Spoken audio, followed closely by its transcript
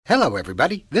Hello,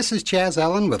 everybody. This is Chaz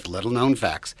Allen with Little Known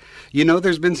Facts. You know,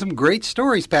 there's been some great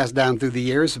stories passed down through the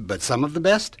years, but some of the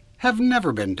best have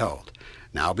never been told.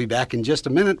 Now, I'll be back in just a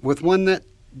minute with one that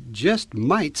just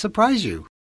might surprise you.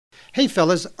 Hey,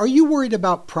 fellas, are you worried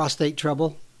about prostate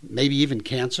trouble? Maybe even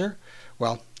cancer?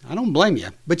 Well, I don't blame you,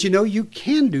 but you know you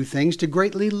can do things to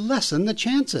greatly lessen the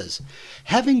chances.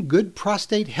 Having good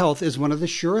prostate health is one of the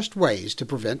surest ways to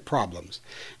prevent problems.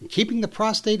 And keeping the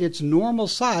prostate its normal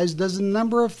size does a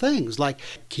number of things, like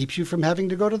keeps you from having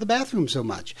to go to the bathroom so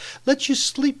much, lets you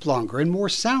sleep longer and more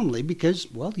soundly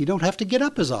because, well, you don't have to get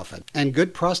up as often. And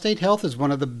good prostate health is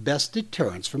one of the best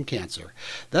deterrents from cancer.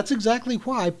 That's exactly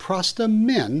why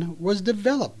Prostamin was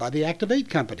developed by the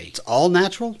Activate Company. It's all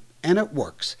natural, and it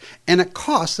works. And it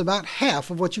costs about half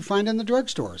of what you find in the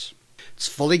drugstores. It's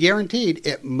fully guaranteed.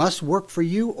 It must work for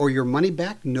you or your money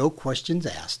back, no questions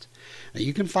asked. Now,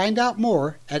 you can find out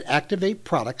more at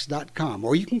ActivateProducts.com,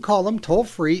 or you can call them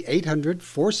toll-free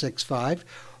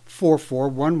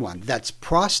 800-465-4411. That's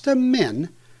Prostamin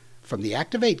from the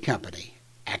Activate Company,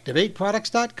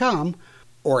 ActivateProducts.com,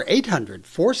 or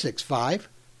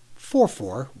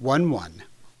 800-465-4411.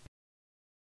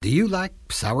 Do you like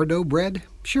sourdough bread?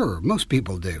 Sure, most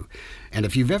people do. And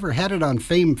if you've ever had it on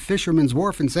famed Fisherman's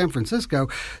Wharf in San Francisco,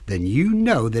 then you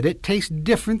know that it tastes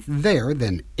different there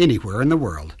than anywhere in the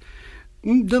world.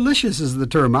 Delicious is the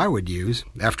term I would use.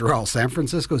 After all, San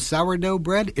Francisco sourdough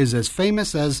bread is as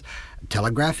famous as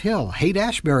Telegraph Hill,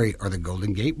 Haight-Ashbury, or the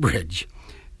Golden Gate Bridge.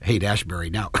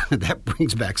 Haight-Ashbury. Now, that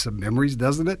brings back some memories,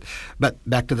 doesn't it? But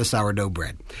back to the sourdough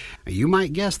bread. You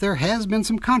might guess there has been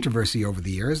some controversy over the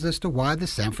years as to why the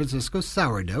San Francisco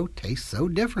sourdough tastes so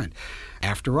different.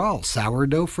 After all,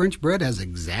 sourdough French bread has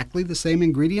exactly the same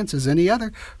ingredients as any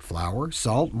other: flour,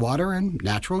 salt, water, and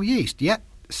natural yeast. Yet,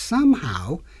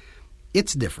 somehow,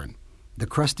 it's different. The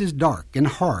crust is dark and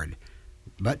hard,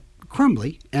 but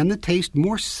crumbly, and the taste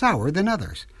more sour than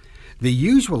others. The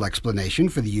usual explanation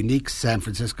for the unique San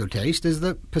Francisco taste is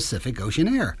the Pacific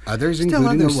Ocean air. Others,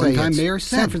 including the one-time mayor,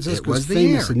 San Francisco was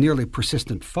famous and nearly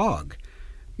persistent fog.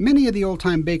 Many of the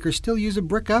old-time bakers still use a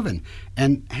brick oven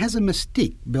and has a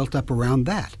mystique built up around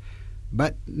that.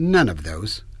 But none of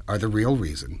those are the real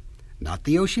reason. Not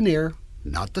the ocean air,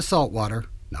 not the salt water,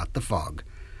 not the fog.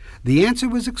 The answer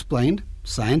was explained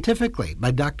scientifically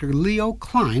by Dr. Leo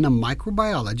Klein, a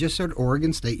microbiologist at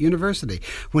Oregon State University,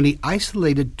 when he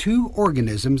isolated two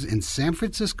organisms in San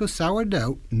Francisco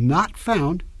sourdough not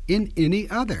found in any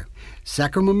other.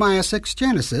 Saccharomyces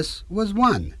genesis was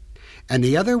one, and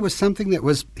the other was something that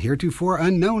was heretofore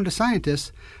unknown to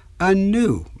scientists, a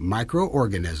new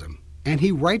microorganism, and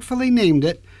he rightfully named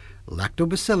it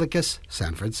Lactobacillus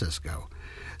San Francisco.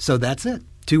 So that's it.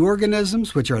 Two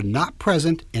organisms which are not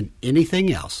present in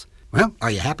anything else. Well,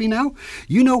 are you happy now?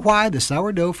 You know why the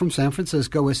sourdough from San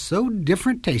Francisco is so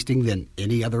different tasting than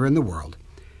any other in the world.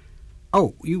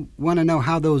 Oh, you want to know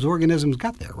how those organisms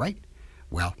got there, right?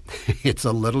 Well, it's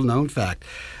a little-known fact.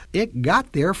 It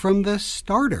got there from the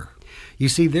starter. You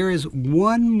see, there is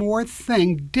one more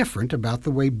thing different about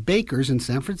the way bakers in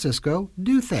San Francisco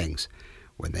do things.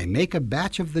 When they make a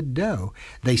batch of the dough,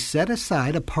 they set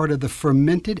aside a part of the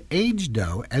fermented aged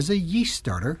dough as a yeast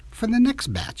starter for the next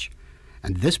batch.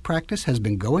 And this practice has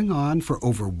been going on for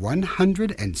over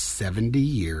 170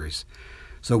 years.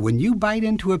 So when you bite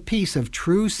into a piece of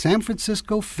true San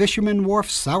Francisco Fisherman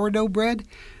Wharf sourdough bread,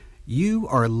 you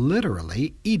are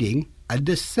literally eating a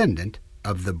descendant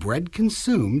of the bread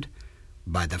consumed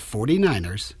by the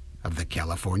 49ers of the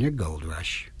California Gold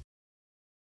Rush.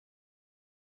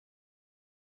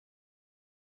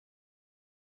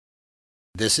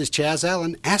 This is Chaz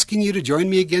Allen asking you to join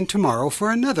me again tomorrow for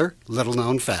another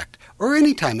little-known fact, or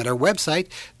anytime at our website,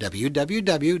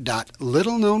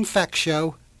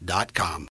 www.littleknownfactshow.com.